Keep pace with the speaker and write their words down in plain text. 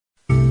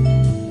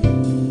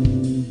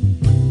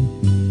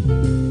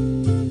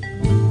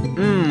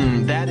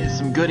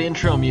good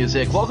intro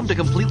music. Welcome to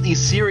Completely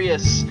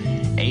Serious,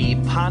 a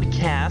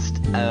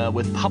podcast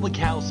with Public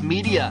House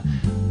Media.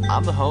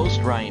 I'm the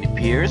host, Ryan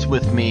Pierce.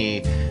 With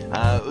me,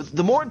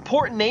 the more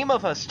important name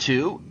of us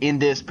two in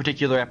this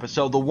particular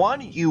episode, the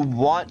one you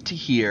want to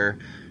hear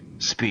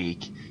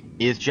speak,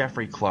 is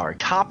Geoffrey Clark,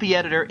 copy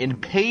editor and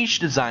page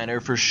designer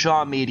for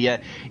Shaw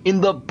Media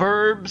in the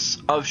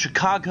burbs of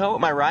Chicago.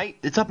 Am I right?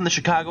 It's up in the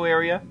Chicago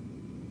area?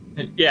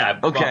 Yeah,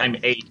 okay. Well, I'm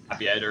a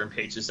copy editor and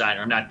page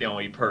designer. I'm not the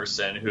only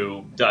person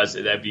who does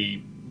it. That'd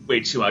be way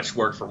too much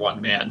work for one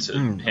man to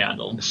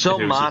handle. So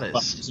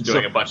modest.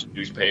 Doing a bunch of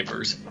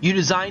newspapers. You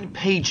design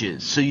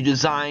pages. So you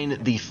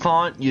design the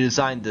font, you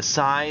design the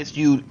size,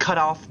 you cut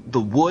off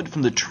the wood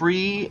from the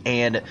tree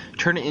and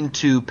turn it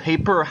into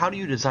paper. How do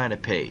you design a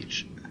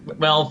page?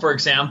 Well, for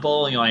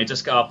example, I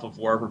just got off of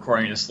work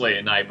recording this late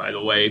at night, by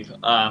the way.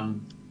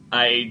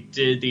 I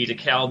did the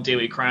DeKalb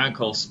Daily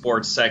Chronicle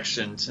sports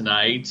section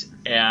tonight,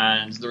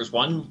 and there was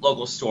one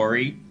local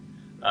story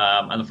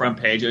on the front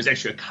page. It was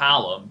actually a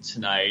column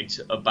tonight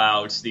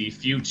about the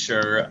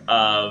future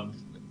of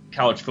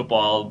college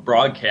football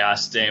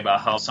broadcasting, about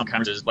how some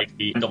conferences like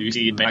the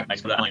NWC and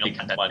MAC put out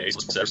content one day.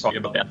 So I was talking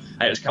about that.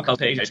 I had a couple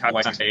page, I had a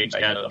White Sox page, I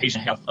had a page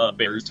and a half of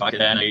Bears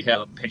talking, and I had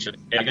a page of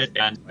it.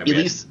 And at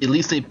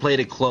least they played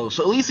it close.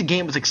 So at least the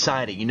game was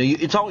exciting.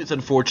 It's always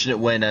unfortunate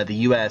when the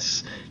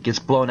U.S. gets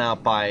blown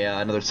out by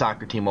another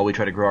soccer team while we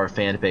try to grow our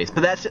fan base.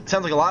 But that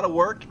sounds like a lot of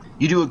work.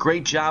 You do a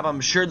great job. I'm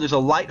sure there's a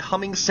light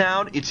humming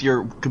sound. It's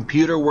your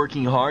computer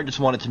working hard. Just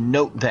wanted to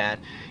note that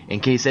in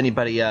case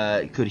anybody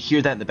could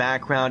hear that in the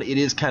background. It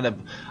is kind of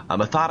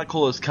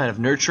methodical. It's kind of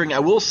nurturing. I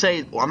will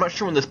say, I'm not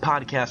sure when this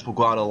podcast will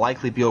go out. It'll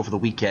likely be over the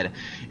weekend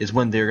is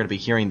when they're going to be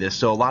hearing this.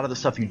 So a lot of the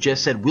stuff you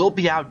just said will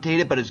be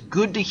outdated, but it's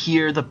good to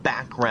hear the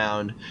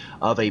background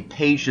of a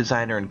page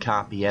designer and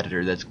copy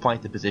editor. That's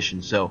quite the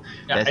position. So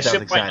that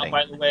sounds exciting. I should point out,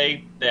 by the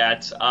way,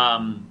 that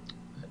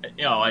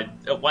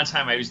at one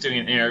time I was doing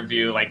an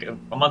interview like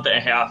a month and a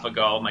half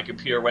ago. My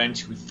computer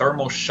went into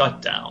thermal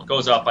shutdown. It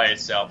goes off by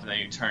itself, and then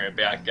you turn it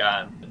back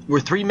on. We're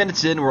 3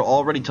 minutes in. We're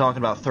already talking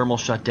about thermal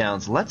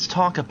shutdowns. Let's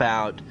talk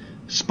about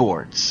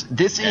sports.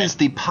 This is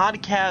the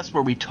podcast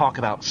where we talk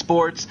about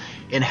sports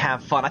and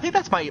have fun. I think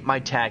that's my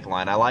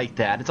tagline. I like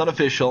that. It's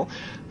unofficial,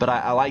 but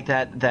I like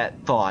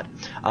that thought.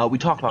 We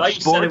talk about sports.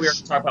 You said we were going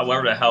to talk about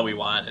whatever the hell we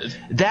wanted.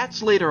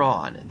 That's later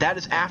on. That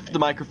is after the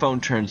microphone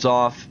turns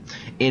off,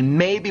 and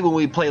maybe when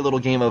we play a little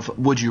game of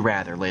Would You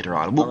Rather later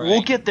on.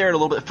 We'll get there in a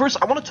little bit. First,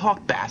 I want to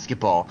talk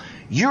basketball.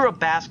 You're a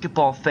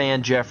basketball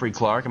fan, Geoffrey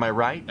Clark. Am I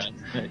right?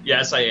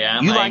 Yes, I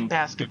am. You like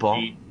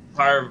basketball.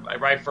 I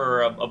write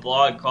for a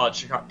blog called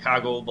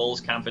Chicago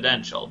Bulls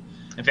Confidential.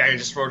 In fact, I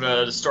just wrote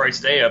a story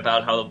today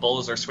about how the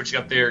Bulls are switching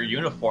up their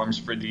uniforms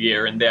for the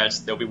year, and that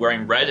they'll be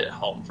wearing red at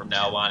home from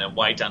now on and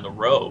white on the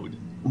road.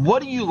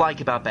 What do you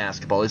like about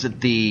basketball? Is it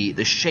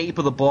the shape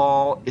of the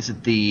ball? Is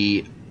it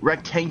the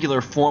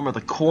rectangular form of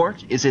the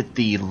court? Is it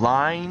the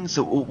lines?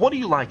 What do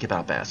you like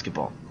about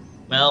basketball?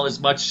 Well, as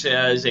much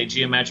as a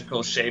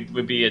geometrical shape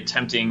would be a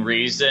tempting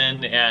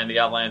reason and the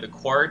outline of the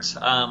court,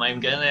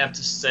 I'm going to have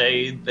to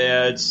say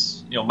that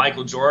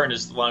Michael Jordan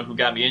is the one who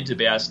got me into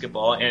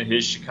basketball, and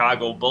his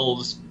Chicago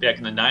Bulls back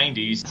in the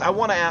 90s. I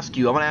want to ask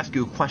you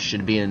a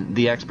question, being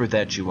the expert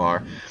that you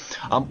are.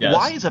 Yes.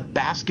 Why is a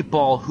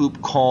basketball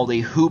hoop called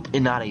a hoop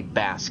and not a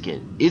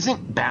basket?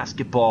 Isn't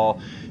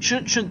basketball –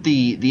 shouldn't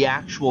the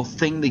actual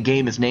thing the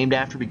game is named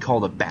after be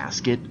called a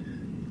basket?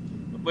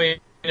 Well,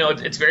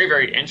 it's very,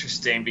 very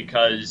interesting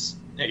because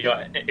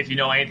if you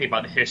know anything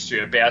about the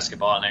history of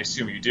basketball, and I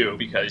assume you do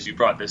because you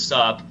brought this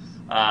up,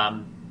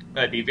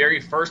 the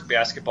very first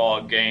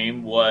basketball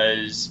game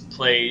was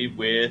played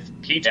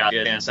with peach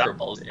and soccer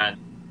balls, and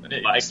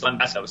basketball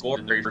was scored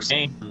in the very first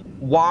game.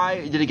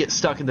 Why did it get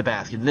stuck in the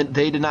basket?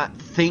 They did not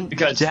think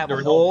because to have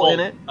a hole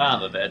in it?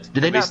 Of it.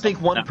 Did they not think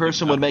one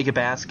person would make a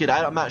basket?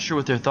 I'm not sure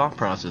what their thought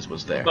process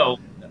was there. Well,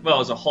 it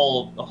was a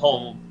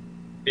hole.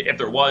 If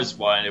there was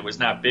one, it was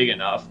not big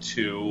enough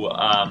to.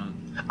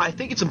 I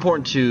think it's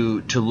important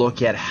to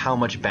look at how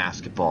much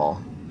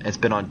basketball has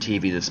been on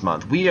TV this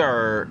month. We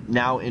are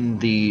now in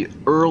the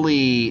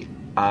early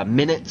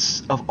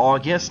minutes of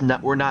August.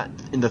 We're not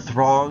in the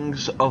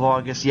throngs of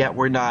August yet.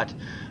 We're not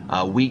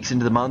weeks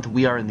into the month.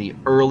 We are in the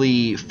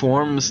early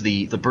forms,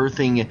 the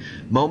birthing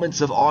moments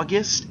of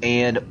August.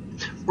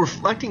 And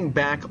reflecting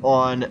back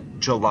on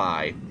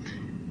July,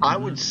 I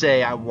would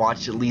say I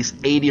watched at least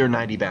 80 or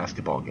 90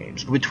 basketball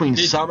games between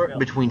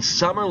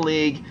summer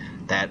league,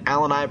 that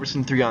Allen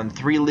Iverson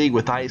 3-on-3 league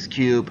with Ice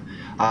Cube.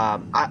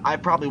 I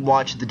probably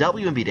watched the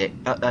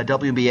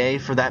WNBA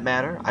for that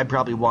matter. I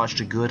probably watched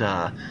a good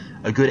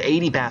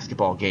 80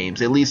 basketball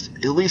games at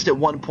least at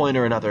one point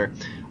or another.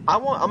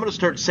 I'm going to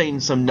start saying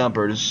some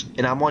numbers,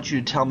 and I want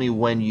you to tell me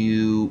when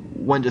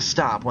to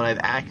stop when I've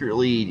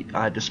accurately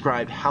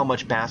described how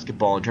much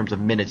basketball in terms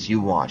of minutes you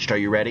watched. Are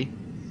you ready?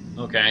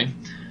 Okay.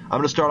 I'm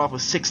going to start off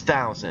with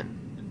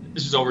 6,000.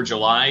 This is over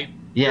July?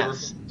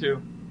 Yes.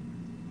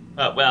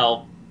 I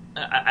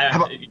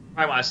probably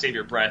want to save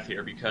your breath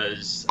here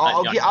because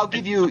I'll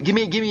give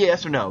me a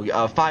yes or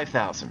no.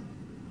 5,000.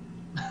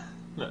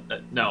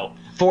 No.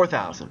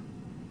 4,000.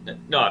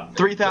 No.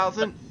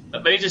 3,000?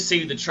 Let me just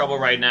save the trouble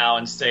right now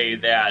and say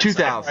that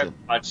 2,000. I've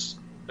watched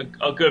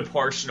a good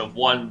portion of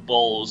one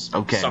Bulls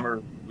Okay.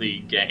 summer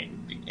league game.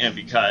 And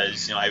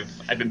because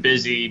I've been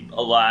busy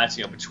a lot,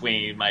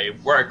 between my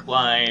work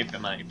life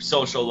and my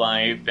social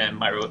life and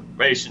my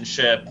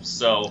relationship,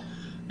 so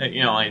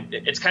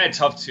it's kind of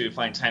tough to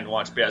find time to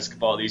watch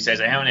basketball these days.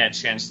 I haven't had a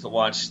chance to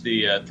watch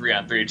the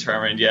 3-on-3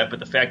 tournament yet, but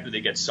the fact that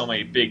they get so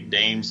many big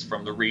names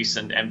from the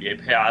recent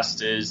NBA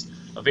past is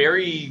a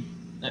very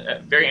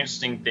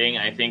interesting thing.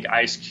 I think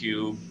Ice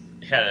Cube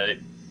had a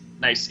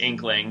nice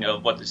inkling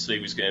of what this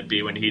league was going to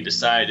be when he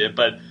decided.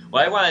 But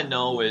what I want to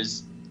know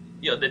is,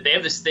 that they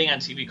have this thing on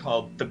TV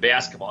called the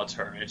basketball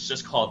tournament. It's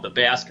just called the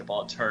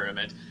basketball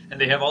tournament, and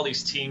they have all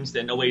these teams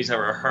that nobody's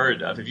ever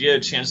heard of. Have you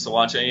had a chance to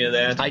watch any of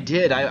that? I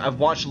did. I've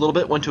watched a little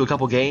bit, went to a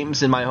couple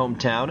games in my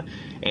hometown,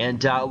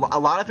 and a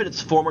lot of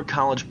it's former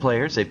college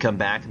players. They've come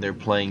back and they're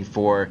playing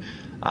for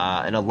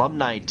an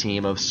alumni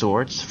team of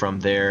sorts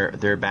from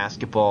their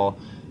basketball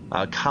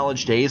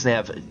college days. They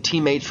have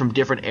teammates from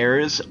different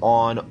eras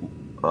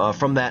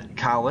from that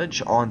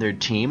college on their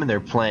team, and they're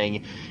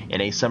playing in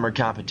a summer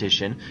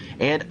competition.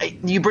 And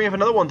you bring up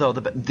another one, though,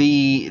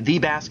 the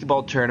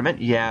basketball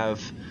tournament. You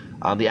have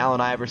the Allen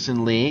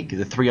Iverson League,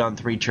 the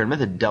 3-on-3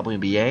 tournament, the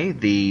WNBA,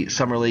 the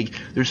Summer League.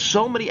 There's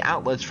so many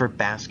outlets for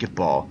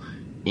basketball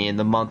in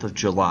the month of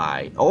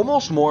July,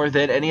 almost more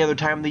than any other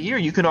time of the year.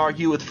 You can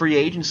argue with free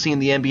agency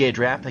and the NBA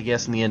draft, I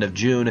guess, in the end of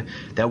June,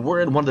 that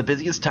we're in one of the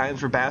busiest times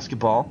for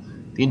basketball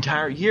the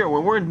entire year.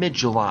 When we're in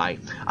mid-July,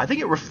 I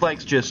think it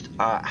reflects just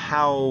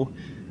how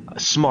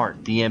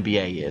smart the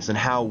NBA is and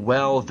how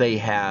well they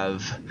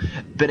have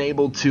been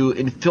able to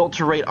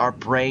infiltrate our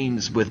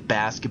brains with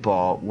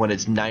basketball when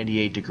it's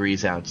 98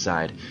 degrees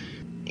outside.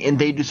 And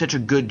they do such a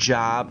good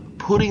job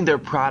putting their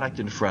product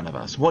in front of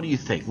us. What do you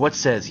think? What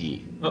says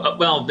ye?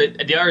 Well,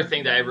 the other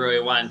thing that I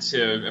really want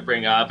to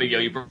bring up,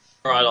 you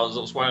brought all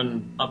those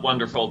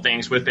wonderful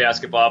things with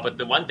basketball, but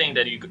the one thing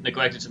that you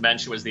neglected to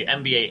mention was the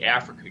NBA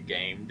Africa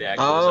game that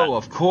goes on. Oh,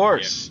 of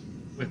course.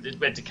 With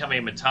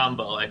Dikembe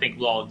Mutombo. I think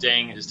Luol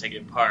Deng has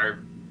taken part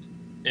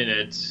in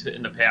it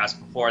in the past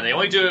before. They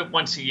only do it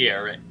once a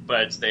year,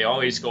 but they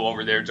always go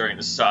over there during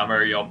the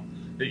summer.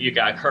 You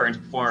got current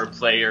and former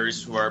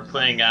players who are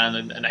putting on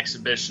an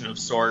exhibition of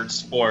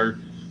sorts for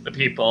the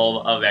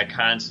people of that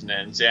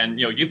continent. And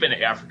you've been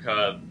to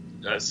Africa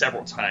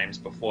several times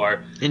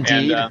before.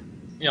 Indeed. And,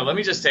 let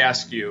me just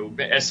ask you,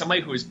 as somebody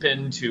who's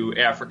been to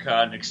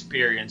Africa and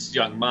experienced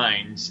young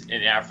minds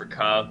in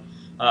Africa,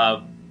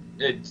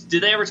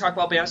 did they ever talk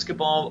about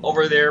basketball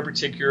over there,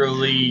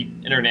 particularly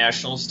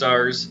international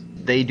stars?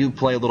 They do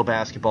play a little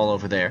basketball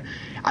over there.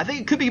 I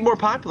think it could be more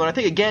popular. I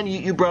think, again,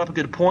 you brought up a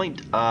good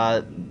point.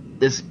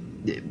 This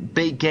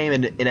big game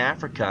in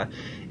Africa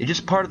is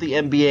just part of the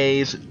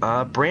NBA's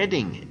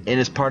branding and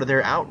is part of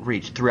their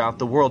outreach throughout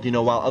the world.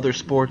 While other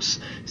sports,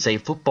 say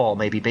football,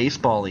 maybe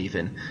baseball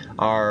even,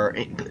 are,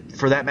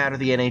 for that matter,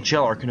 the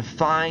NHL, are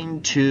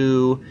confined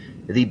to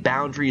the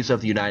boundaries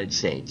of the United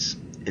States.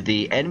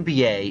 The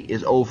NBA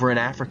is over in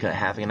Africa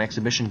having an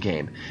exhibition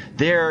game.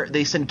 There,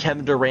 they sent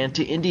Kevin Durant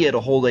to India to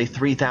hold a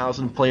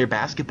 3,000-player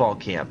basketball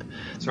camp.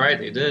 That's right,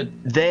 they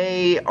did.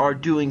 They are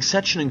doing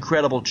such an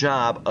incredible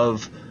job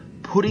of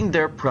putting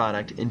their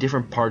product in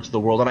different parts of the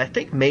world, and I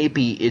think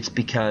maybe it's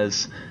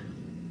because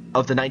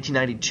of the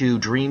 1992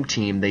 Dream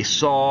Team. They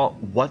saw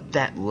what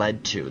that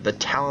led to, the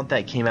talent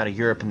that came out of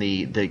Europe in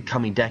the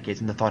coming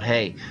decades, and they thought,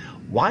 hey,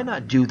 why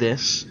not do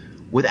this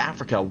with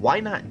Africa? Why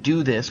not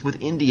do this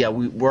with India?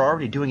 We're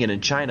already doing it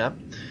in China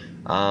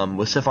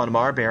with Stephon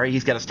Marbury.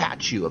 He's got a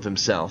statue of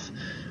himself.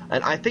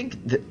 And I think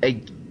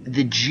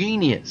the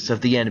genius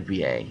of the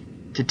NBA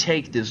to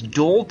take this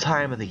dull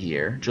time of the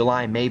year,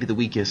 July may be the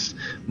weakest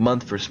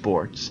month for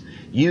sports,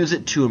 use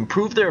it to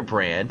improve their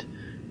brand,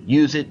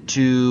 use it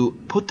to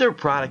put their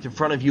product in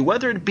front of you,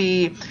 whether it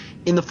be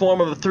in the form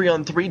of a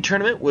 3-on-3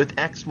 tournament with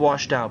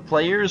ex-washed-out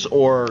players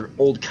or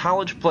old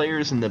college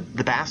players in the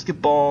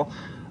basketball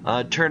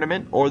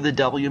tournament or the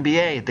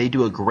WNBA. They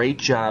do a great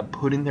job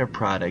putting their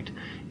product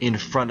in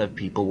front of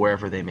people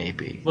wherever they may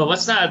be. Well,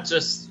 let's not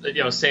just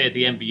say that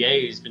the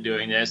NBA has been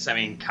doing this. I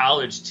mean,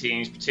 college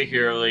teams,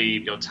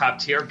 particularly top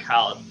tier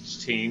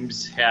college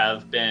teams,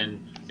 have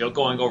been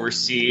going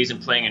overseas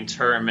and playing in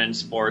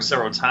tournaments for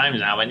several times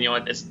now. And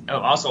it's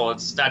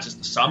not just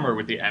the summer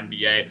with the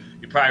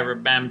NBA. You probably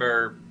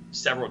remember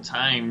several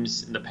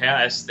times in the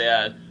past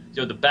that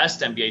the best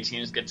NBA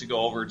teams get to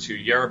go over to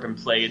Europe and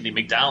play in the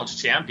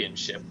McDonald's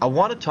Championship. I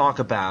want to talk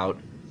about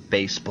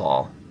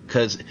baseball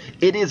because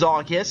it is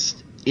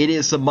August. It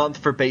is the month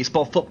for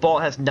baseball. Football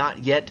has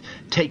not yet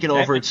taken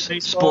over its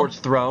sports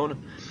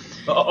throne.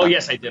 Oh,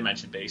 yes, I did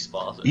mention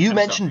baseball. You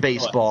mentioned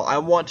baseball. I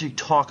want to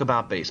talk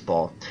about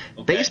baseball.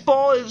 Okay.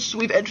 Baseball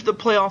we've entered the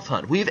playoff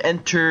hunt. We've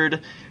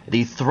entered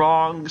the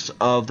throngs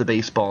of the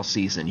baseball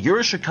season. You're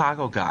a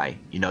Chicago guy.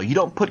 You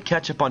don't put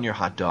ketchup on your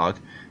hot dog.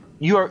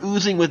 You are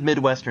oozing with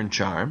Midwestern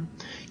charm.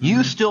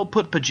 You still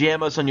put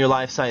pajamas on your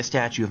life-size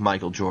statue of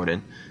Michael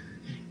Jordan.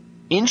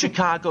 In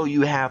Chicago,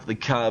 you have the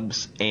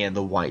Cubs and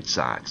the White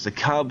Sox. The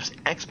Cubs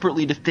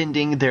expertly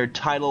defending their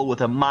title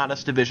with a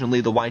modest division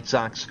lead. The White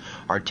Sox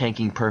are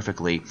tanking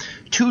perfectly.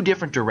 Two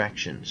different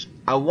directions.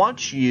 I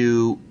want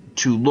you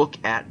to look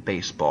at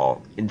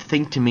baseball and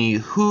think to me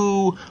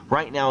who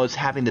right now is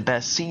having the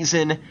best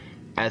season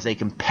as a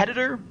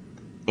competitor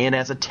and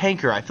as a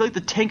tanker. I feel like the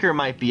tanker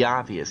might be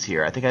obvious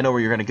here. I think I know where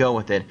you're going to go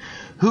with it.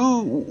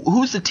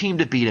 Who's the team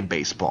to beat in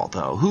baseball,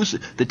 though? Who's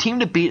the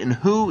team to beat, and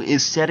who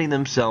is setting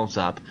themselves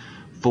up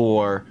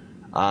for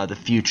the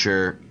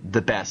future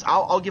the best?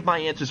 I'll give my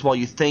answers while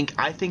you think.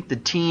 I think the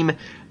team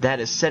that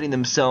is setting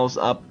themselves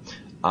up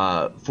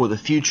for the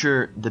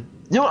future,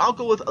 I'll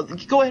go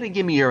with. Go ahead and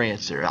give me your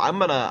answer. I'm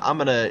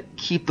gonna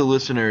keep the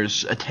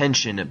listeners'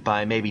 attention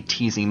by maybe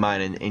teasing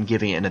mine and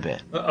giving it in a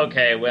bit.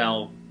 Okay,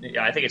 well,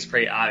 I think it's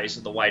pretty obvious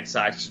that the White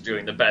Sox are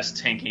doing the best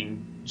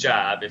tanking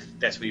job, if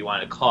that's what you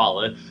want to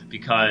call it,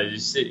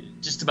 because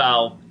just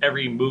about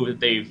every move that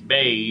they've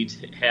made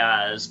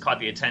has caught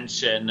the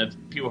attention of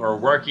people who are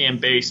working in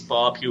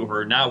baseball, people who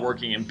are not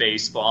working in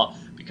baseball,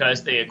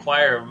 because they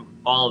acquire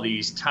all of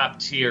these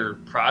top-tier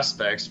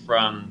prospects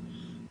from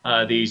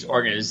these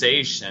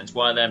organizations.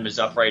 One of them is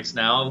up right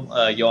now,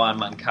 Yoan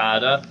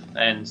Moncada,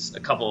 and a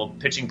couple of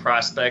pitching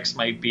prospects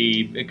might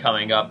be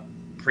coming up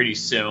pretty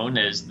soon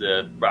as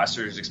the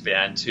rosters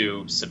expand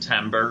to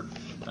September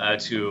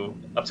to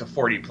up to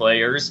 40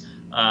 players.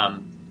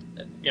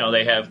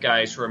 They have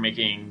guys who are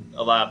making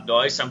a lot of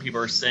noise. Some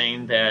people are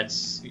saying that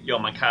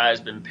Moncada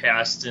has been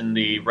passed in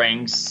the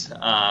ranks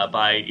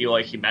by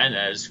Eloy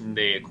Jimenez, whom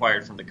they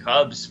acquired from the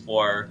Cubs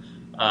for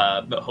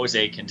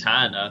Jose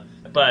Quintana.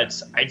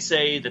 But I'd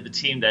say that the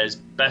team that is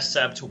best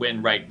set up to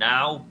win right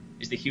now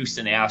is the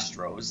Houston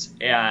Astros.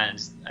 And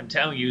I'm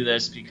telling you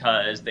this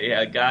because they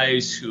had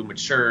guys who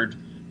matured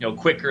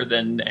quicker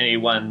than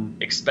anyone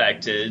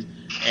expected,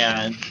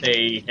 and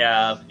they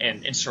have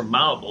an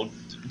insurmountable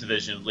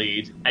division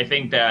lead. I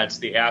think that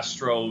the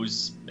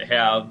Astros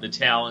have the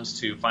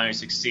talents to finally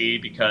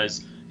succeed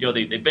because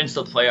they've been to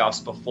the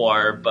playoffs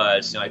before,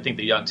 but I think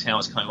the young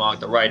talent is coming along at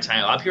the right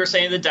time. A lot of people are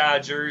saying the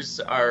Dodgers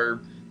are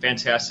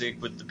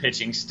fantastic with the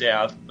pitching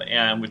staff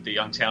and with the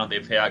young talent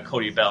they've had,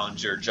 Cody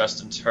Bellinger,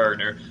 Justin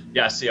Turner,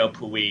 Yasiel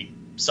Puig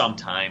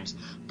sometimes.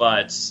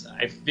 But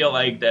I feel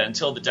like that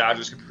until the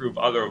Dodgers can prove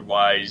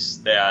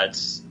otherwise,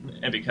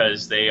 and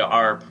because they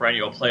are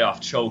perennial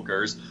playoff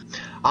chokers.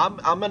 I'm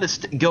going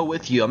to go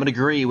with you. I'm going to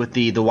agree with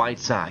the White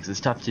Sox. It's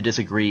tough to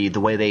disagree the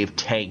way they've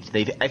tanked.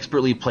 They've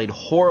expertly played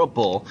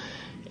horrible,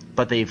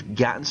 but they've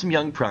gotten some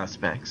young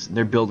prospects.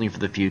 They're building for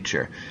the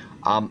future.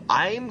 I'm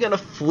going to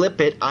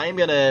flip it. I'm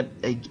going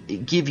to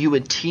give you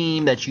a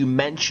team that you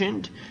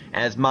mentioned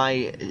as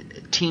my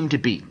team to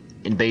beat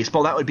in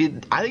baseball. That would be,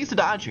 I think it's the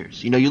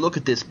Dodgers. You look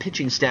at this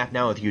pitching staff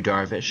now with Yu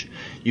Darvish.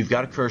 You've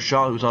got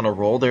Kershaw, who's on a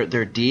roll.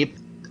 They're deep.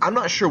 I'm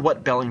not sure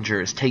what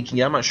Bellinger is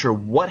taking. I'm not sure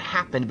what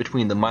happened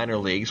between the minor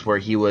leagues where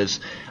he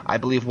was, I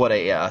believe, a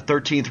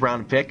 13th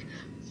round pick.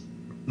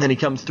 Then he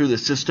comes through the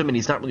system, and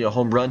he's not really a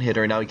home run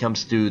hitter. Now he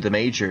comes to the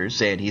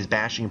majors, and he's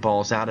bashing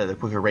balls out at a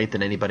quicker rate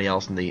than anybody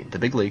else in the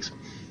big leagues.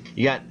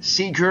 You got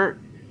Seager,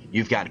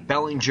 you've got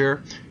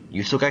Bellinger,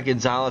 you still got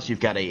Gonzalez.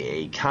 You've got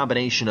a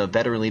combination of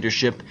veteran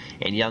leadership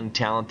and young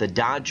talent. The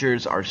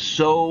Dodgers are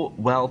so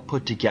well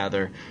put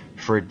together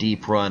for a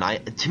deep run.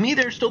 To me,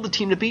 they're still the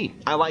team to beat.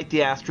 I like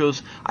the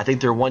Astros. I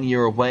think they're 1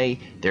 year away.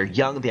 They're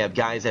young. They have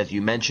guys, as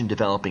you mentioned,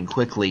 developing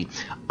quickly.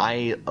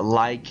 I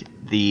like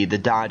the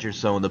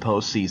Dodgers, though, in the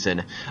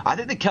postseason. I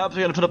think the Cubs are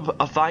going to put up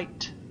a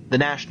fight. The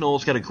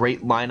Nationals got a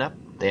great lineup.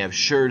 They have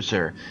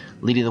Scherzer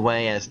leading the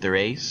way as their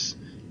ace.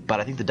 But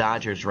I think the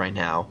Dodgers right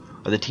now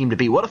are the team to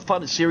beat. What a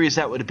fun series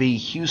that would be,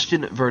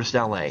 Houston versus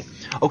LA.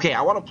 Okay,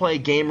 I want to play a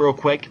game real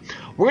quick.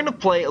 We're going to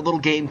play a little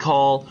game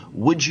called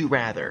Would You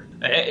Rather.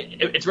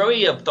 It's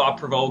really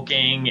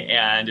thought-provoking,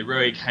 and it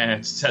really kind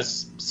of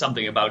says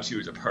something about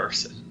you as a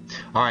person.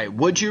 All right,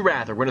 would you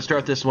rather? We're going to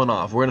start this one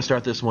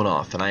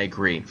off. And I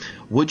agree.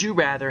 Would you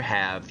rather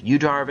have Yu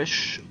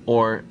Darvish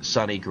or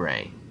Sonny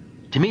Gray?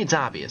 To me, it's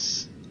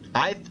obvious.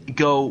 I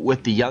go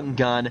with the young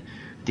gun,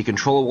 the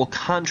controllable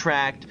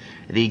contract,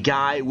 the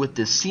guy with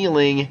the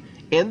ceiling,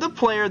 and the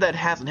player that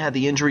hasn't had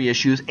the injury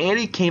issues, and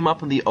he came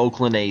up in the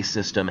Oakland A's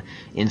system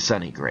in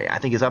Sonny Gray. I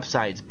think his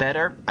upside's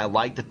better. I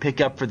like the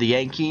pickup for the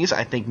Yankees.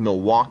 I think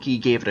Milwaukee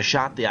gave it a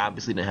shot. They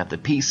obviously didn't have the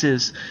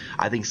pieces.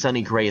 I think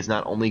Sonny Gray is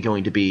not only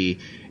going to be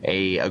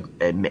a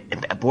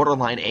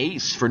borderline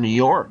ace for New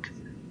York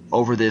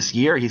over this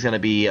year, he's going to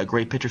be a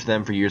great pitcher for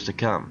them for years to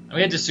come. I'm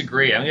going to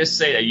disagree. I'm going to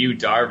say that Yu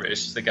Darvish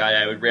is the guy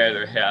I would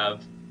rather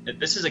have.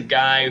 This is a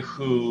guy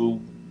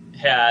who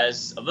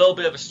has a little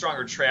bit of a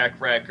stronger track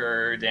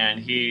record, and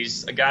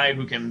he's a guy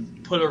who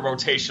can put a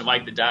rotation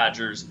like the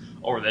Dodgers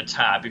over the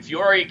top. If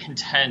you're a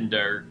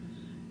contender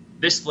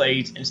this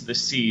late into the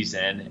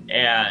season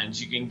and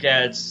you can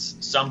get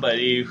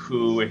somebody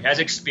who has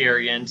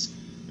experience,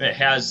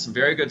 has some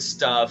very good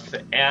stuff,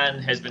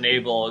 and has been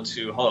able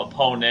to hold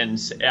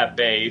opponents at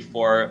bay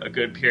for a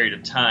good period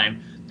of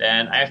time,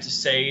 then I have to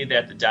say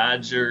that the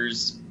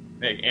Dodgers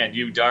and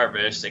Yu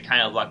Darvish, they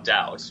kind of lucked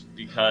out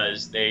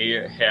because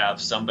they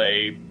have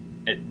somebody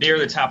near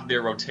the top of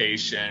their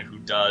rotation who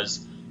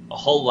does a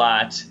whole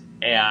lot,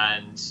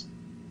 and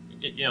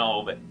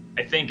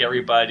I think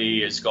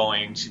everybody is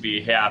going to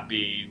be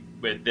happy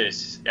with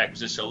this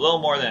acquisition a little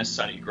more than a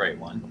Sonny Gray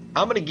one.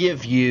 I'm going to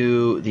give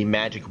you the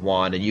magic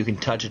wand, and you can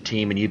touch a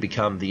team, and you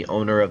become the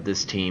owner of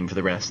this team for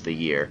the rest of the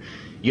year.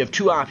 You have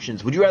two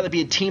options. Would you rather be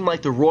a team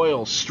like the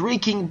Royals,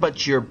 streaking,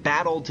 but your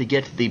battle to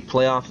get to the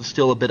playoffs is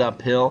still a bit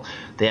uphill?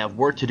 They have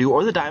work to do.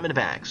 Or the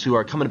Diamondbacks, who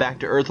are coming back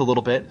to earth a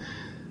little bit,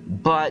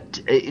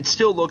 but it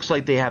still looks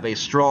like they have a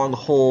strong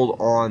hold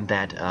on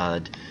that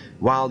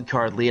wild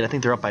card lead. I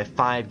think they're up by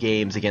 5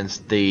 games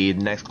against the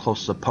next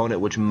closest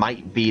opponent, which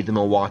might be the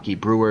Milwaukee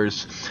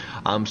Brewers.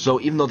 So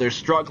even though they're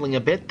struggling a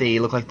bit, they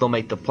look like they'll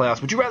make the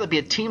playoffs. Would you rather be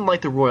a team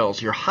like the Royals?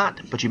 You're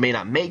hot, but you may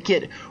not make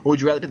it. Or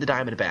would you rather be the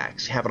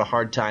Diamondbacks? You're having a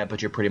hard time,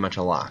 but you're pretty much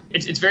a lock.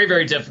 It's very,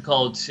 very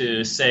difficult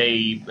to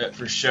say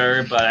for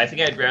sure, but I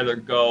think I'd rather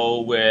go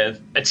with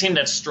a team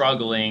that's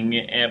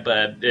struggling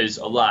but is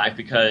a lock,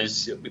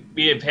 because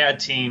we have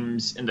had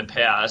teams in the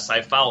past,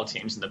 I follow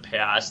teams in the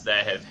past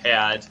that have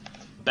had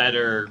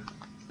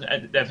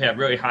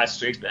really hot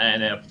streaks but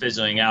ended up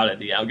fizzling out at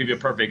the end. I'll give you a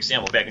perfect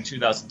example. Back in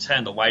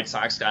 2010, the White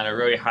Sox got a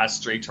really hot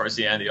streak towards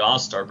the end of the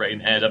All-Star break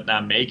and ended up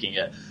not making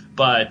it.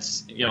 But,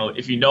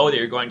 if you know that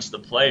you're going to the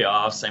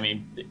playoffs, I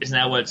mean, isn't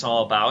that what it's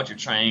all about? You're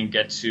trying to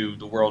get to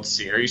the World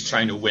Series,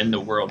 trying to win the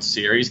World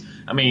Series.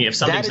 I mean, if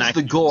something's that is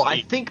the goal.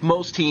 I think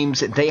most teams,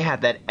 they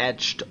have that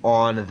etched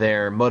on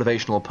their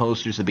motivational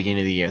posters at the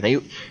beginning of the year.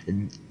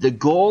 The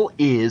goal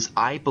is,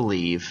 I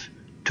believe,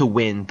 to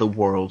win the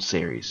World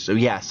Series. So,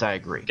 yes, I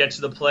agree. Get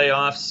to the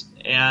playoffs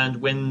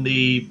and win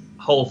the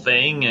whole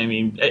thing. I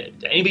mean,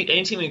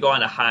 any team can go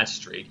on a hot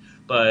streak,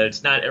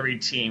 but not every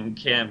team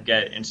can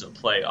get into the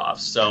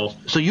playoffs.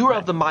 So you're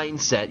of the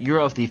mindset, you're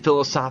of the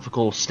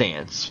philosophical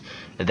stance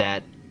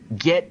that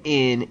get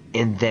in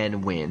and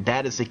then win.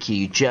 That is the key.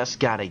 You just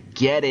got to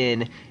get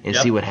in and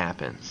see what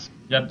happens.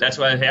 Yep, that's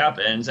what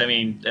happens. I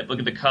mean, look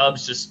at the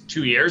Cubs just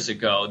 2 years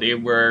ago. They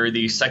were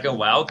the second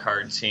wild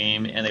card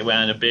team, and they went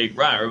on a big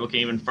run. We're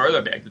looking even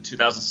further back, the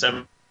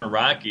 2007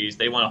 Rockies.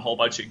 They won a whole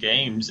bunch of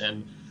games,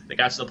 and they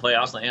got to the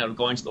playoffs and they ended up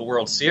going to the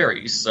World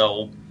Series.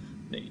 So,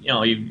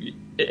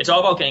 it's all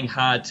about getting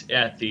hot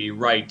at the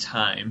right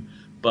time.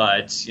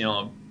 But,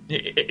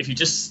 if you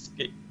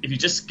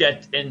just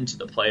get into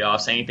the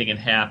playoffs, anything can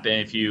happen.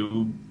 If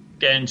you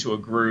get into a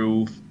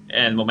groove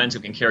and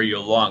momentum can carry you a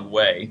long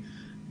way,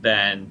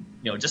 then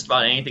just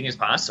about anything is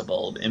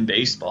possible in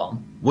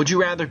baseball. Would you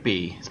rather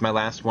be, it's my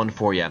last one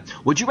for you,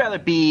 would you rather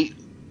be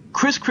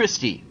Chris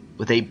Christie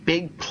with a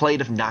big plate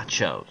of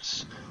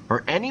nachos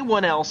or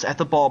anyone else at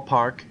the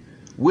ballpark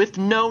with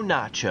no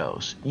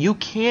nachos? You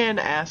can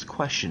ask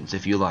questions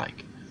if you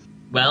like.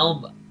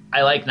 Well,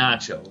 I like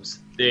nachos.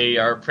 They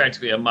are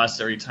practically a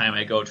must every time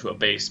I go to a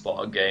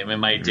baseball game,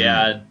 and my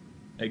dad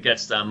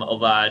gets them a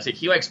lot.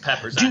 He likes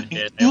peppers on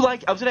his. I was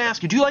going to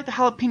ask you, do you like the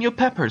jalapeno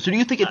peppers, or do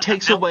you think it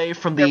takes away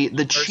from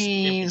the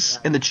cheese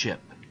and the chip?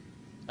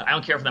 I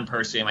don't care for them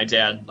personally. My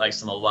dad likes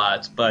them a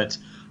lot, but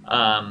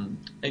I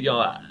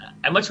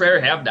much rather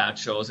have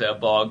nachos at a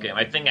ball game.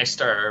 I think I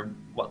started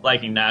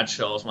liking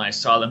nachos when I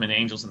saw them in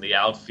Angels in the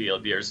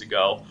outfield years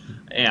ago,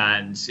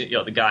 and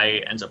the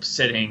guy ends up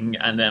sitting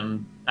on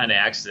them on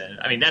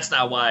accident. I mean, that's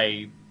not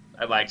why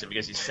I liked him,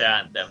 because he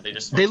sat on them.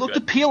 They looked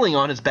appealing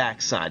on his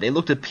backside. They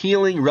looked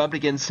appealing, rubbed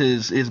against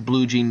his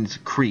blue jeans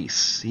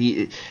crease.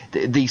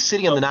 The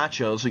sitting on the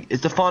nachos,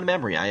 it's a fond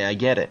memory. I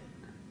get it.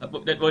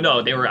 Well,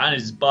 no, they were on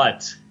his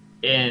butt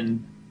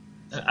and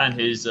on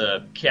his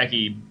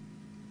khaki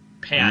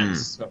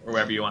pants, or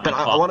whatever you want to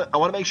call it. I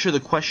want to make sure the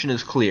question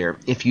is clear.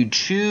 If you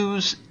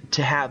choose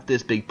to have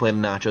this big plate of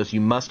nachos,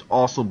 you must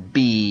also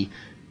be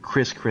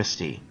Chris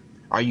Christie.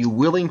 Are you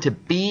willing to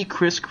be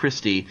Chris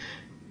Christie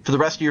for the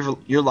rest of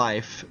your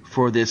life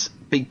for this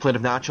big plate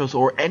of nachos,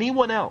 or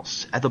anyone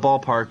else at the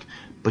ballpark,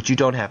 but you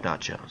don't have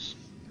nachos?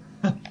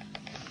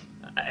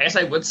 I guess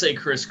I would say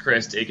Chris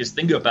Christie, because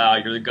think about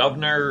it, you're the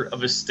governor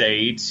of a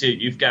state.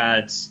 You've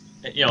got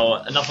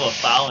enough of a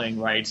following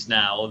right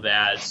now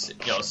that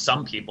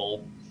some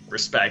people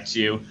respect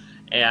you,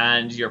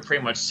 and you're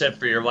pretty much set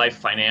for your life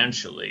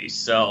financially.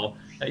 So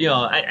I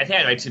think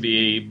I'd like to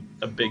be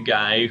a big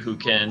guy who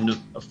can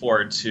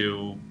afford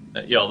to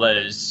let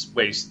his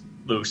waist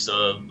loose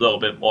a little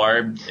bit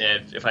more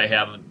if I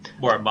have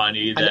more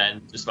money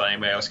than just about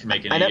anybody else can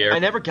make in a year. I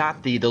never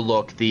got the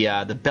look,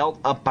 the belt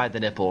up by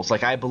the nipples.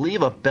 Like, I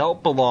believe a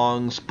belt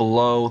belongs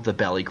below the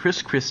belly.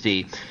 Chris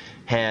Christie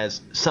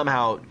has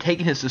somehow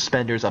taken his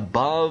suspenders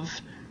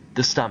above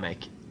the stomach,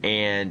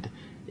 and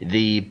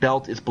the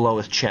belt is below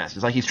his chest.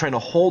 It's like he's trying to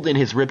hold in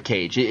his rib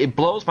cage. It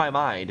blows my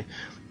mind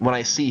when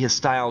I see his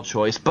style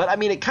choice, but I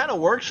mean, it kind of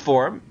works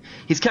for him.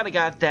 He's kind of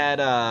got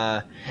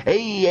that,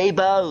 hey,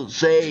 boss,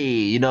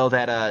 hey,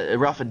 that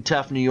rough and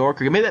tough New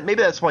Yorker. Maybe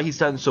that's why he's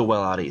done so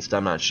well out east.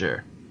 I'm not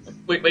sure.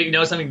 Wait, you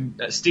know something?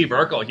 Steve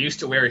Urkel, he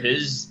used to wear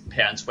his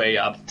pants way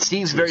up.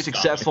 Steve's a very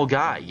successful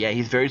guy. Yeah,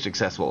 he's very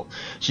successful.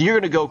 So you're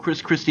going to go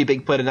Chris Christie,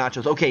 big plate of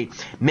nachos. Okay,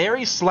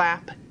 marry,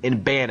 slap,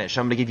 and banish.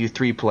 I'm going to give you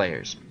 3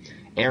 players.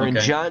 Aaron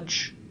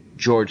Judge,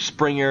 George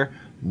Springer,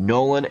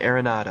 Nolan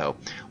Arenado.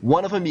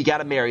 One of them you got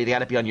to marry. They got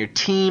to be on your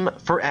team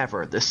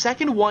forever. The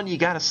second one you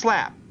got to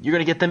slap. You're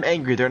going to get them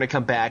angry. They're going to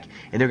come back,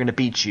 and they're going to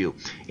beat you.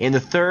 And the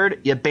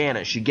third, you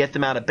banish. You get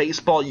them out of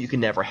baseball. You can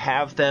never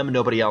have them.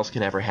 Nobody else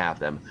can ever have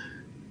them.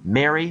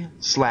 Marry,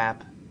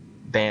 slap,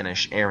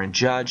 banish. Aaron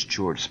Judge,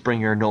 George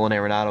Springer, Nolan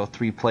Arenado,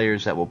 3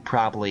 players that will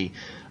probably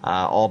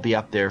all be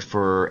up there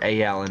for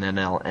AL and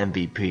NL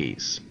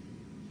MVPs.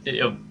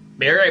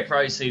 Marry, I'd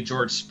probably say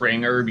George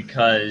Springer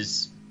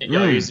because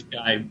he's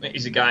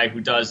a guy who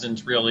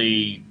doesn't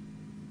really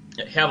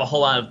have a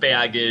whole lot of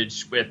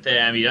baggage with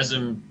him. He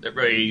doesn't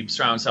really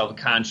surround himself with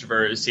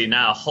controversy.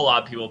 Not a whole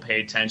lot of people pay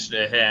attention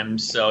to him.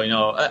 So,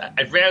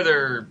 I'd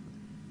rather,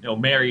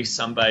 marry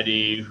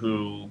somebody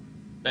who,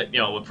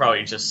 would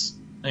probably just,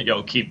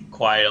 keep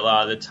quiet a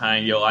lot of the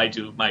time. I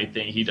do my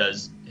thing, he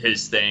does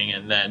his thing,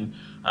 and then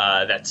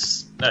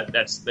that's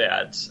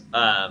that.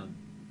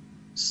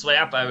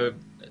 Slap, I would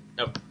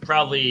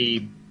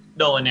probably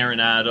Nolan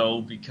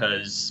Arenado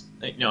because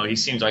he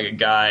seems like a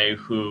guy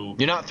who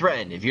you're not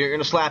threatened. If you're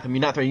going to slap him,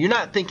 you're not threatened. You're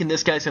not thinking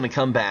this guy's going to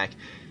come back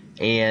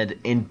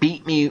and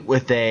beat me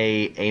with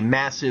a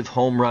massive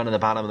home run in the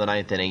bottom of the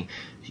 9th inning.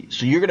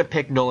 So you're going to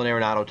pick Nolan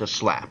Arenado to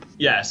slap.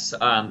 Yes,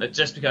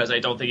 just because I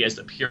don't think he has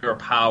the pure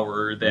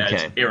power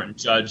that Aaron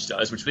Judge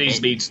does, which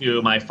leads me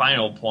to my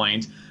final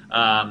point.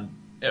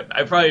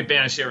 I'd probably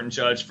banish Aaron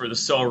Judge for the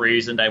sole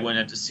reason that I wouldn't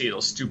have to see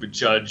those stupid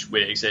Judge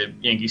wigs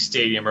at Yankee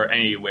Stadium or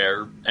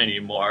anywhere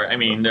anymore. I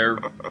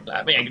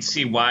can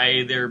see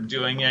why they're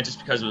doing it just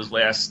because of his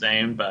last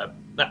name, but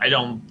I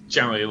don't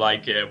generally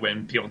like it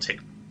when people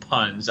take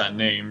puns on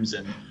names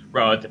and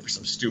run with it for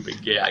some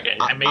stupid gag.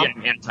 I make it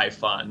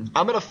anti-fun.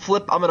 I'm gonna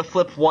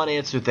flip one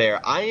answer there.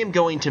 I am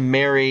going to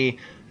marry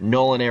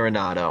Nolan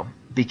Arenado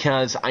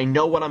because I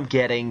know what I'm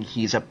getting.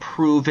 He's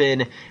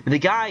the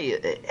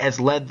guy has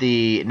led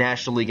the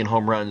National League in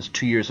home runs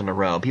 2 years in a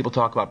row. People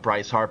talk about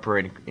Bryce Harper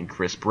and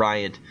Chris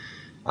Bryant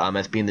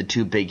as being the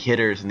 2 big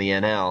hitters in the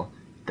NL.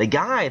 The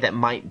guy that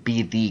might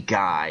be the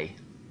guy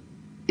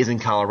is in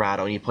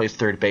Colorado, and he plays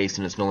third base,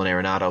 and it's Nolan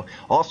Arenado.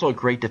 Also a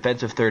great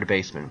defensive third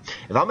baseman.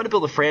 If I'm going to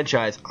build a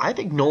franchise, I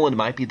think Nolan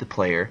might be the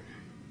player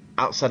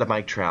outside of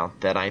Mike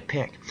Trout that I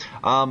pick.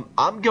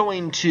 I'm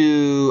going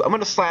to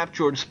slap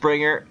George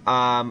Springer.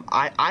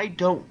 I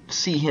don't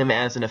see him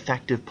as an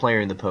effective player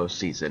in the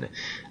postseason.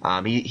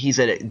 He's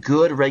a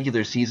good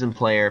regular season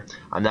player.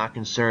 I'm not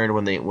concerned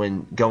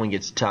when going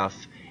gets tough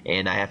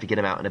and I have to get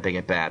him out in a big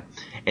at bat.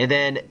 And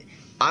then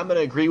I'm going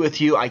to agree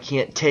with you. I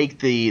can't take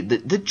the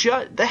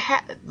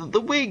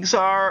wigs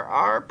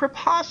are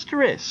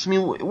preposterous. I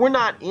mean, we're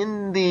not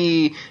in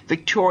the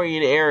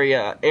Victorian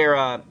era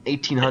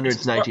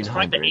 1800s, 1900s. It's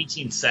like the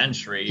 18th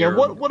century. Yeah,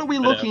 what are we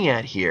looking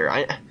at here?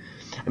 I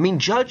mean,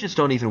 judges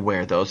don't even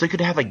wear those. They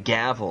could have a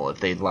gavel if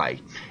they'd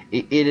like.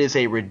 It is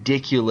a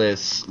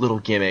ridiculous little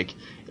gimmick,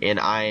 and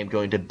I am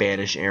going to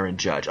banish Aaron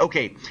Judge.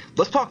 Okay,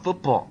 let's talk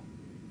football.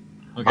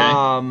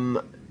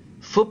 Okay.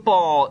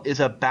 Football is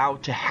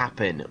about to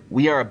happen.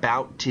 We are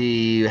about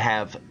to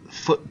have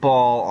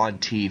football on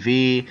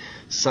TV.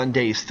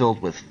 Sundays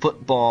filled with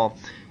football.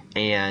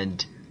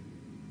 And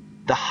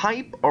the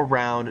hype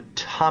around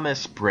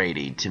Thomas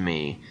Brady, to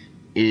me,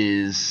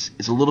 is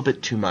a little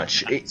bit too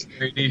much.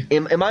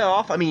 Am I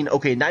off? I mean,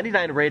 okay,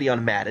 99 rating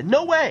on Madden.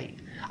 No way.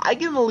 I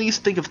can at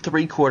least think of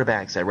 3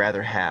 quarterbacks I'd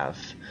rather have.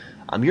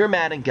 You're a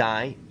Madden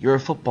guy. You're a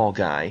football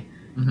guy.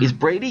 Mm-hmm. Is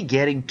Brady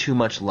getting too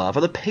much love?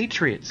 Are the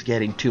Patriots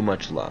getting too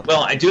much love?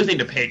 Well, I do think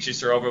the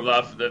Patriots are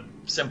overloved for the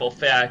simple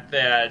fact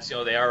that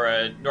they are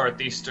a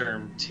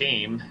Northeastern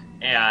team,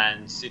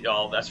 and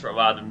that's where a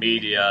lot of the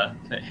media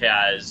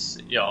has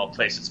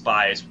placed its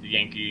bias with the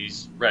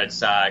Yankees, Red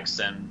Sox,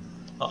 and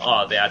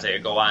all that. I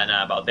could go on and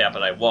on about that,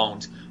 but I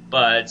won't.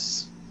 But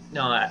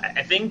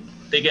I think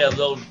they get a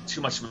little too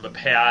much of a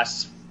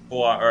pass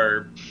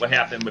for what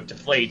happened with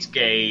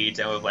Deflategate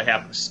and what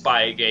happened with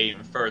Spygate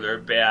and further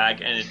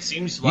back, and it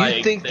seems like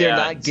you think they're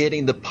not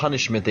getting the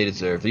punishment they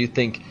deserve. You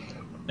think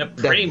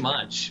pretty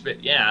much,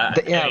 but yeah,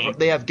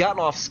 they have gotten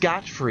off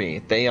scotch-free.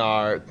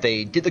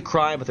 They did the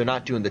crime, but they're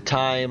not doing the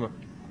time.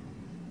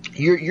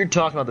 You're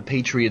talking about the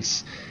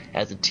Patriots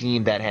as a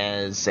team that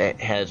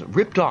has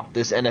ripped off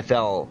this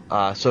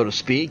NFL, so to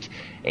speak,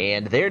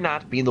 and they're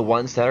not being the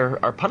ones that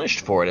are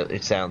punished for it.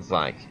 It sounds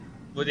like.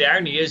 Well, the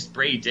irony is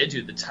Brady did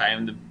do the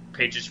time. The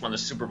Patriots won the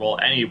Super Bowl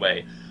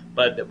anyway.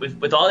 But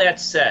with all that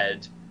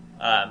said,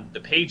 the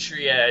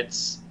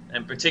Patriots,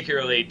 and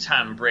particularly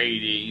Tom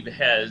Brady,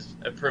 has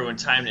proven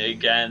time and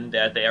again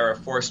that they are a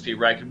force to be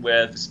reckoned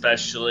with,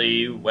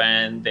 especially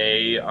when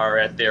they are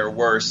at their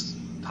worst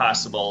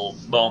possible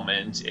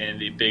moment in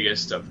the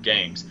biggest of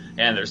games.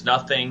 And there's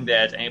nothing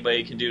that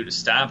anybody can do to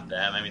stop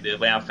them. I mean, the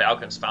Atlanta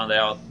Falcons found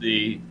out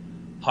the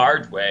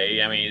hard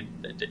way. I mean,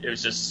 it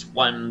was just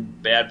one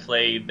bad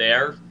play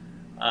there,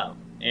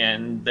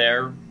 and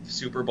their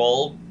Super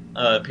Bowl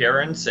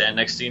appearance, and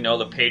next thing you know,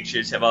 the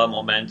Patriots have all the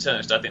momentum.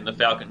 There's nothing the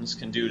Falcons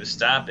can do to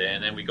stop it,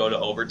 and then we go to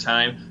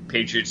overtime.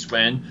 Patriots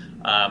win.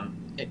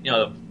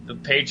 The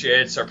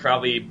Patriots are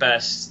probably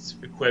best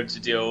equipped to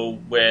deal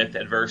with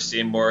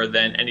adversity more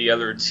than any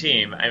other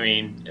team. I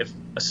mean, if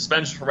a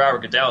suspension for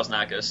Robert Goodell is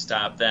not going to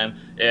stop them,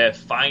 if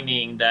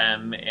finding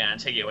them and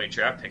taking away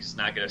draft picks is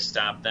not going to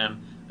stop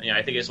them,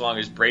 I think as long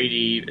as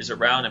Brady is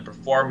around and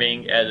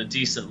performing at a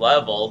decent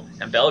level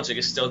and Belichick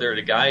is still there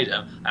to guide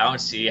him, I don't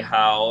see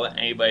how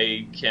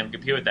anybody can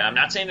compete with that. I'm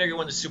not saying they're going to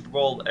win the Super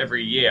Bowl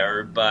every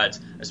year, but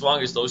as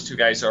long as those two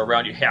guys are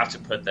around, you have to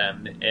put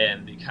them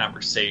in the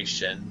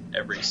conversation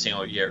every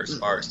single year as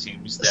far as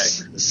teams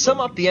that... Sum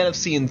up the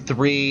NFC in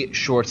 3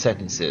 short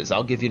sentences.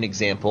 I'll give you an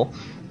example.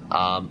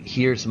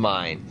 Here's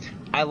mine.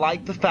 I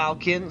like the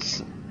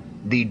Falcons.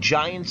 The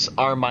Giants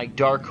are my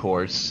dark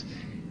horse.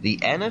 The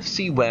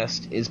NFC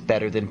West is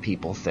better than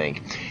people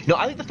think.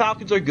 I think the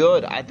Falcons are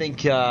good. I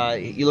think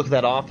you look at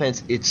that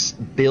offense, it's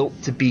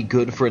built to be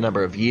good for a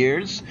number of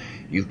years.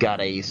 You've got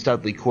a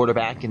studly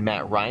quarterback in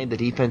Matt Ryan. The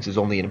defense is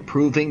only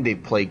improving. They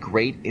play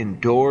great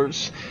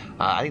indoors.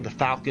 I think the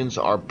Falcons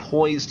are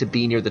poised to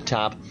be near the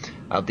top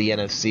of the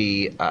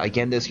NFC.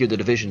 Again, this year the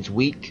division's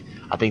weak.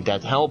 I think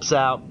that helps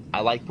out.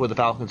 I like where the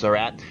Falcons are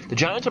at. The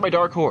Giants are my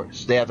dark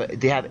horse. They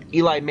have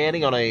Eli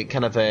Manning on a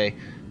kind of a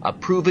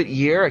prove-it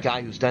year, a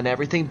guy who's done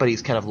everything, but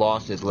he's kind of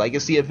lost his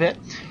legacy a bit.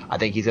 I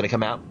think he's going to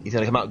come out. He's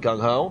going to come out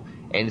gung-ho,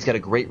 and he's got a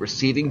great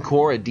receiving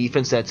core, a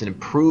defense that's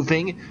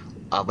improving.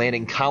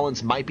 Landon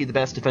Collins might be the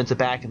best defensive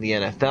back in the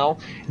NFL.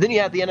 And then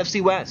you have the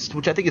NFC West,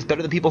 which I think is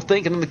better than people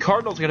think. And then the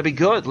Cardinals are going to be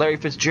good. Larry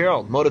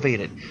Fitzgerald,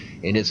 motivated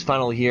in his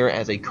final year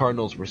as a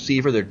Cardinals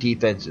receiver. Their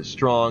defense is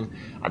strong.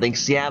 I think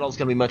Seattle's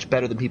going to be much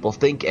better than people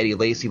think. Eddie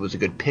Lacy was a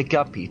good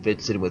pickup. He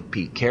fits in with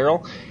Pete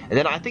Carroll. And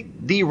then I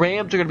think the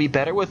Rams are going to be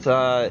better with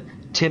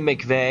Tim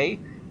McVay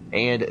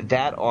and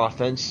that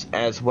offense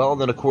as well.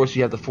 And then, of course,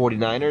 you have the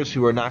 49ers,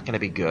 who are not going to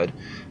be good.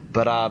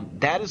 But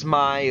that is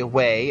my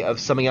way of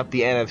summing up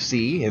the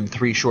NFC in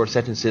 3 short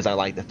sentences. I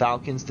like the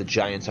Falcons. The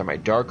Giants are my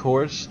dark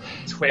horse.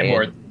 It's way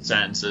more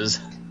sentences.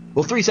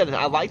 Well, 3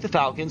 sentences. I like the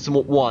Falcons.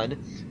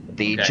 1.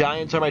 The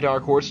Giants are my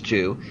dark horse.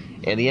 2.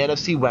 And the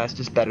NFC West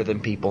is better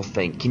than people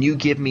think. Can you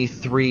give me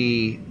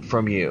 3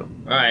 from you?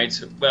 All right.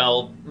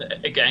 Well,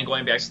 again,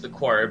 going back to the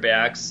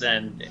quarterbacks,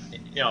 and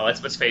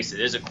let's face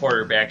it is a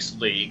quarterbacks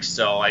league.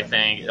 So I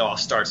think it all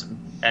starts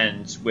and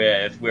ends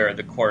with where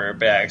the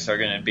quarterbacks are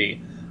going to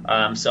be.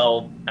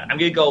 So I'm going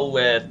to go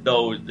with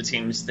the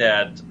teams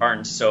that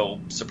aren't so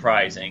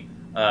surprising.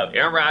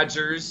 Aaron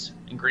Rodgers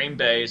in Green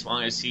Bay, as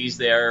long as he's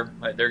there,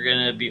 they're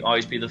going to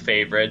always be the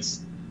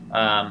favorites.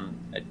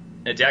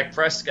 Dak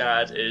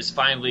Prescott is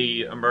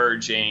finally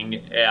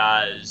emerging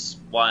as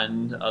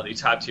one of the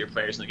top-tier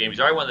players in the game. He's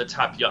already one of the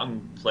top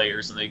young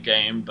players in the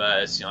game,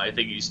 but I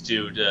think he's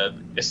due to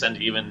ascend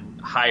to even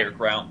higher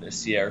ground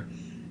this year.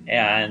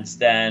 And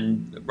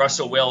then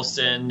Russell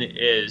Wilson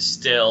is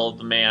still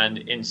the man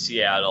in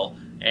Seattle.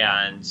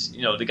 And,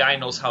 the guy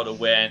knows how to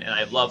win, and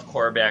I love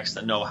quarterbacks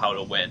that know how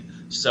to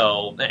win.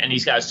 So, and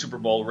he's got a Super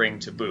Bowl ring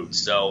to boot.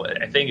 So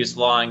I think as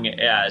long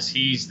as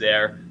he's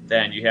there,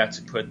 then you have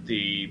to put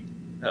the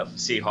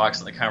Seahawks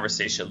in the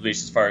conversation, at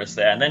least as far as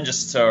that. And then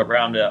just to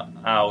round it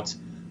out,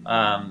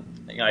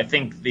 I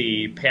think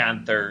the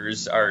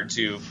Panthers are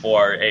due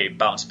for a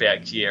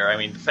bounce-back year. I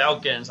mean, the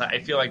Falcons, I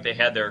feel like they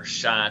had their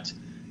shot.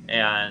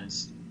 And,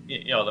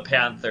 the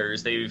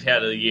Panthers, they've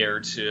had a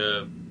year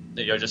to,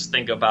 just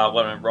think about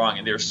what went wrong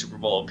in their Super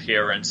Bowl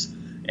appearance.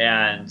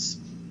 And,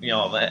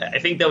 I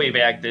think they'll be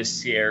back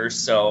this year.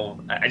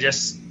 So I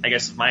guess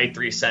my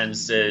 3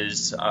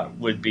 sentences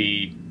would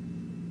be,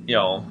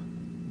 go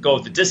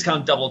with the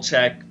discount double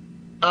check,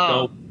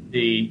 go with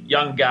the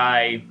young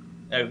guy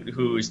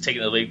who's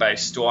taking the league by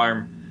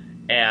storm,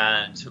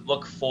 and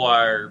look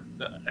for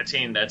a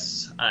team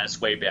that's on its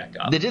way back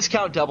up. The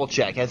discount double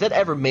check, has that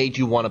ever made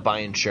you want to buy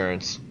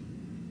insurance?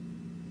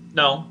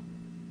 No.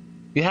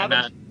 You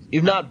haven't?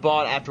 You've not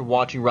bought after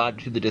watching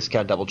Roger do the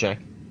discount double check?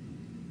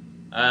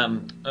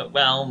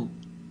 Well,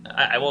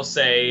 I will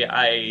say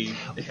I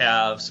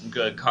have some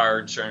good car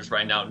insurance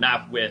right now,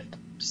 not with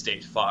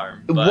State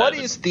Farm. But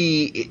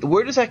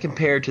where does that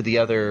compare to the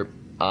other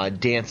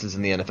dances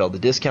in the NFL? The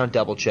discount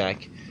double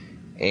check.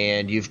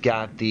 And you've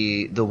got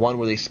the one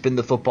where they spin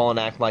the football and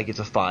act like it's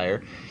a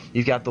fire.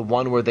 You've got the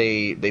one where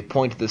they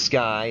point to the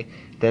sky,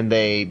 then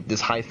they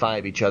just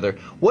high-five each other.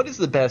 What is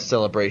the best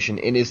celebration,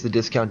 and is the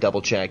discount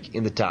double check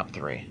in the top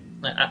 3?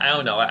 I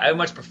don't know. I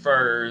much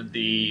prefer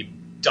the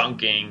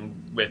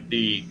dunking with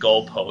the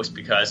goalpost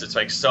because it's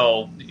like,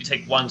 so you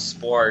take one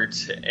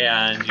sport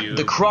and you...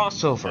 The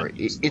crossover.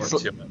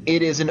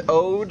 It is an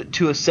ode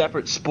to a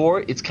separate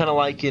sport. It's kind of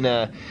like in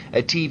a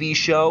TV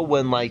show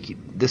when, like,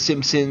 The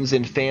Simpsons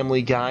and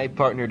Family Guy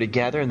partner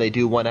together and they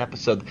do one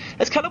episode.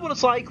 That's kind of what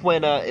it's like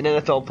when an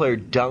NFL player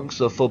dunks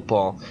a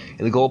football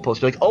in the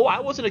goalpost. You're like, oh, I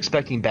wasn't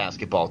expecting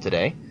basketball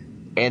today.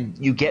 And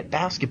you get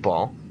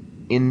basketball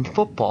in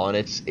football, and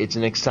it's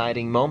an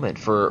exciting moment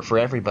for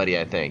everybody,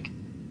 I think.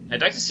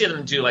 I'd like to see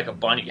them do like a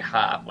bunny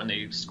hop when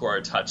they score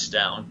a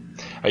touchdown.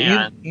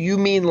 You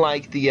mean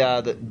like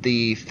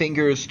the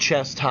fingers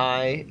chest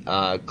high,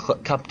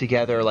 cupped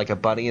together like a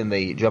bunny, and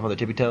they jump on their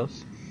tippy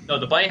toes? No,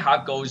 the bunny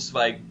hop goes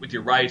like with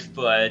your right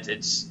foot.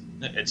 It's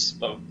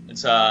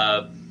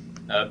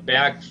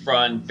back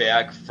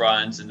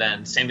front, and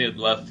then same thing with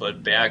the left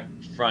foot, back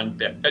front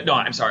back. No,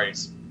 I'm sorry,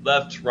 it's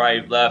left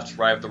right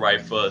with the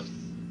right foot,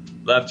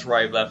 left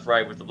right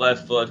with the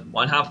left foot,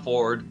 one hop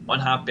forward, one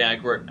hop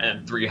backward,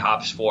 and 3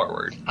 hops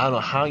forward. I don't know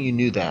how you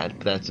knew that,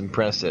 but that's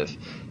impressive.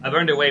 I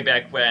learned it way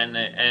back when,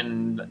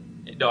 and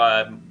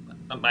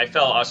my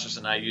fellow ushers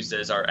and I used it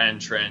as our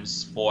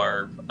entrance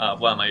for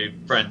one of my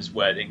friend's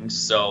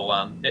weddings.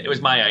 So it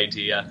was my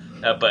idea,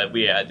 but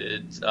we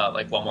added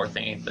like one more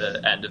thing at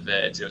the end of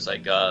it. It was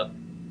like a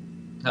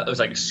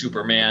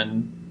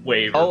Superman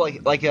wave. Oh,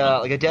 like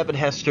a Devin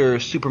Hester,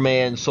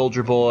 Superman,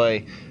 Soldier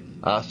Boy,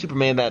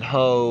 Superman that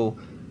hoe,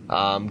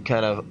 kind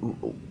of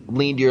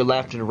lean to your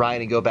left and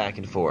right and go back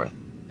and forth.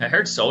 I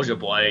heard Soulja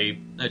Boy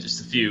just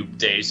a few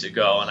days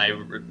ago, and I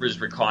was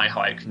recalling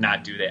how I could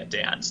not do that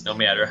dance, no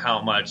matter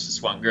how much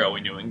this one girl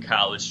we knew in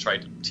college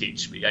tried to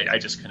teach me. I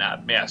just could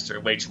not master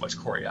way too much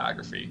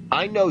choreography.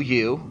 I know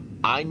you.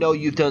 I know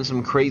you've done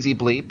some crazy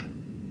bleep.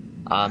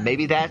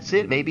 Maybe that's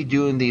it. Maybe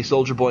doing the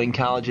Soulja Boy in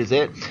college is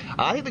it.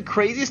 I think the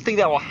craziest thing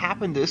that will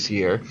happen this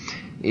year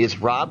is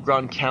Rob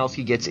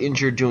Gronkowski gets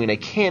injured doing a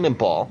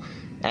cannonball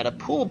at a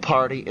pool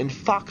party in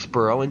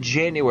Foxborough in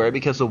January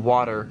because the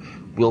water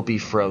will be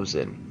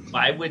frozen.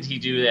 Why would he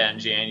do that in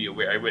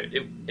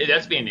January? It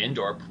has to be an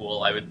indoor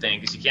pool, I would think,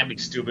 because he can't be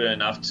stupid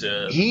enough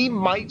to. He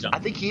might. Jump. I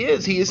think he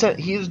is. He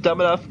is dumb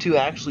enough to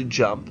actually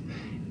jump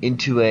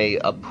into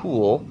a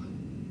pool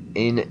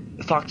in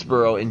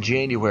Foxborough in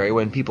January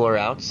when people are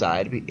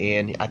outside,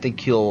 and I think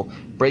he'll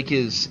break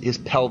his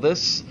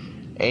pelvis,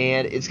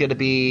 and it's going to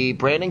be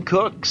Brandon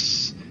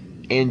Cooks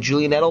and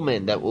Julian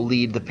Edelman that will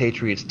lead the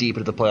Patriots deep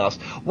into the playoffs.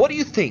 What do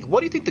you think? What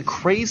do you think the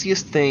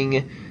craziest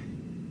thing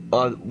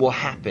will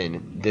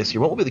happen this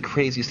year? What will be the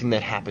craziest thing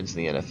that happens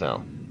in the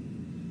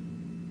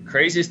NFL?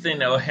 Craziest thing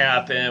that will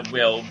happen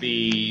will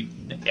be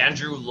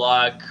Andrew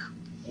Luck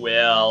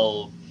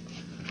will,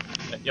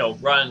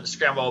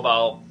 scramble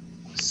about.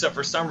 So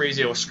for some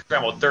reason, he'll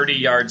scramble 30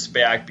 yards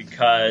back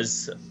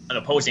because an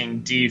opposing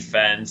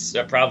defense,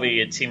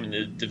 probably a team in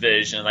the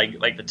division,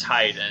 like the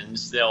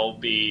Titans, they'll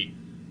be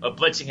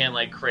blitzing him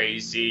like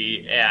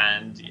crazy,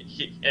 and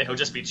he'll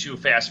just be too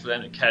fast for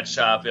them to catch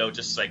up. He'll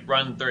just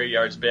run 30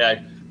 yards back.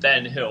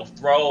 Then he'll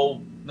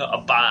throw a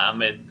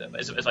bomb.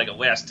 It's like a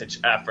last-ditch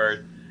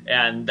effort,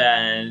 and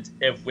then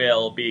it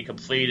will be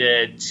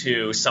completed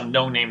to some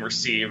no-name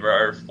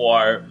receiver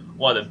for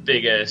one of the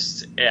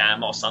biggest and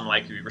most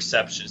unlikely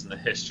receptions in the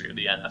history of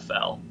the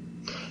NFL.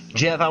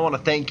 Jeff, I want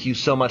to thank you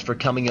so much for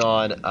coming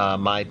on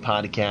my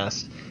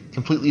podcast.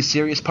 Completely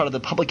Serious, part of the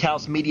Public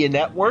House Media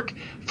Network.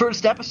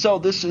 First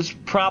episode, this is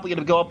probably going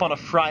to go up on a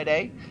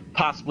Friday,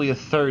 possibly a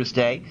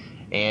Thursday,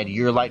 and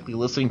you're likely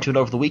listening to it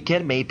over the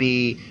weekend,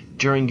 maybe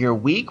during your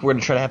week. We're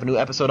going to try to have a new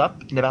episode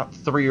up in about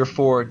 3 or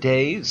 4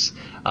 days.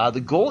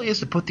 The goal is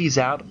to put these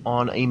out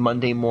on a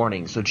Monday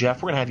morning. So, Jeff,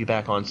 we're going to have you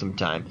back on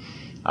sometime.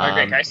 All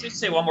right, can I just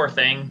say one more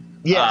thing?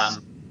 Yes.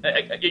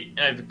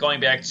 Going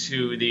back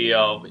to the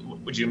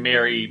would you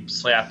marry,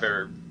 slap,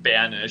 or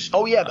banish?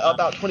 Oh, yeah,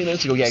 about 20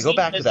 minutes ago. Yeah, go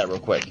back to that real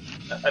quick.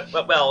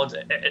 Well,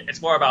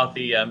 it's more about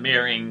the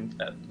marrying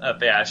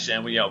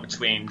fashion,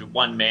 between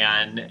one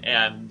man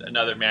and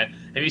another man.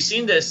 Have you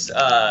seen this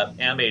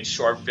animated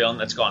short film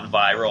that's gone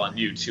viral on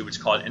YouTube? It's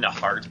called In a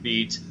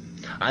Heartbeat.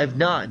 I've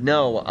not,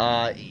 no.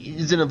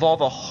 Does it involve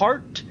a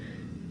heart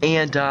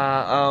and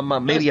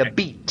maybe a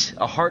beat,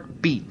 a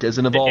heartbeat? Does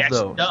it involve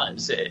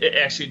those? It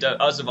actually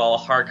does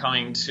involve a heart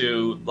coming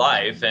to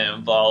life, and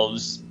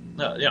involves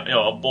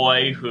a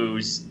boy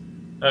who's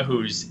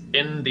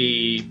in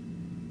the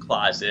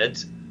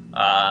closet.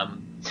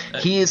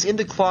 He is in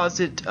the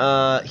closet.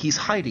 He's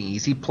hiding.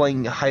 Is he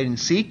playing hide and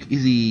seek?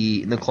 Is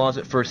he in the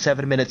closet for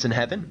 7 minutes in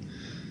heaven?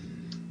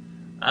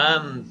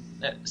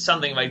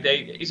 Something like that.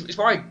 He's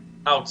more like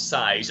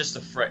outside. He's just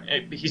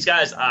afraid. He's got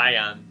his eye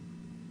on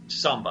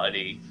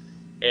somebody.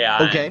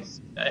 And, okay.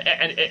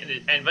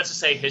 And let's just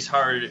say his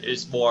heart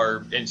is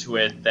more into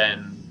it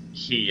than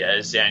he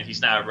is, and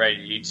he's not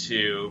ready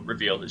to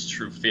reveal his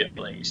true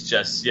feelings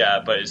just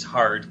yet, but his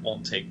heart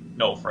won't take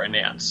no for an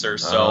answer.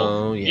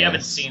 So if you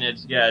haven't seen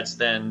it yet,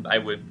 then I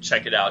would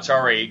check it out. It's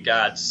already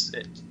got,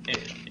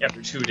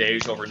 after 2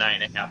 days, over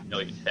 9.5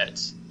 million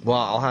hits. Well,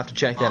 I'll have to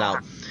check that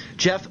out.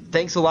 Jeff,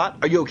 thanks a lot.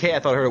 Are you okay? I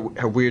thought I heard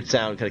a weird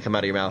sound kind of come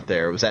out of your mouth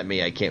there. Was that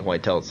me? I can't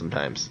quite tell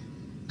sometimes.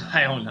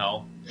 I don't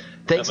know.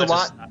 Thanks a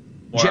lot.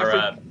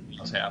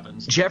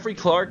 Geoffrey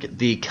Clark,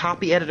 the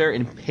copy editor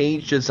and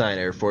page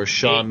designer for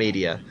Shaw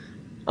Media.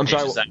 I'm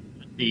sorry.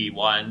 The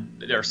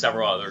one. There are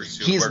several others.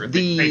 He's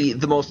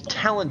the most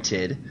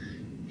talented.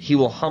 He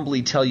will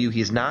humbly tell you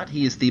he's not.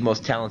 He is the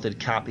most talented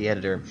copy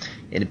editor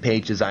and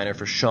page designer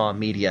for Shaw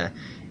Media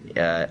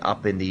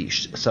up in the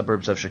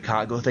suburbs of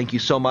Chicago. Thank you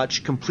so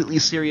much. Completely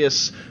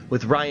Serious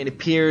with Ryan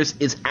Pierce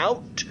is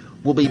out.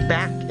 We'll be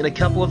back in a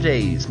couple of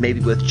days,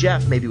 maybe with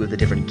Jeff, maybe with a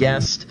different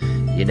guest.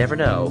 You never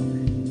know.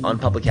 on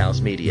Public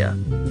House Media.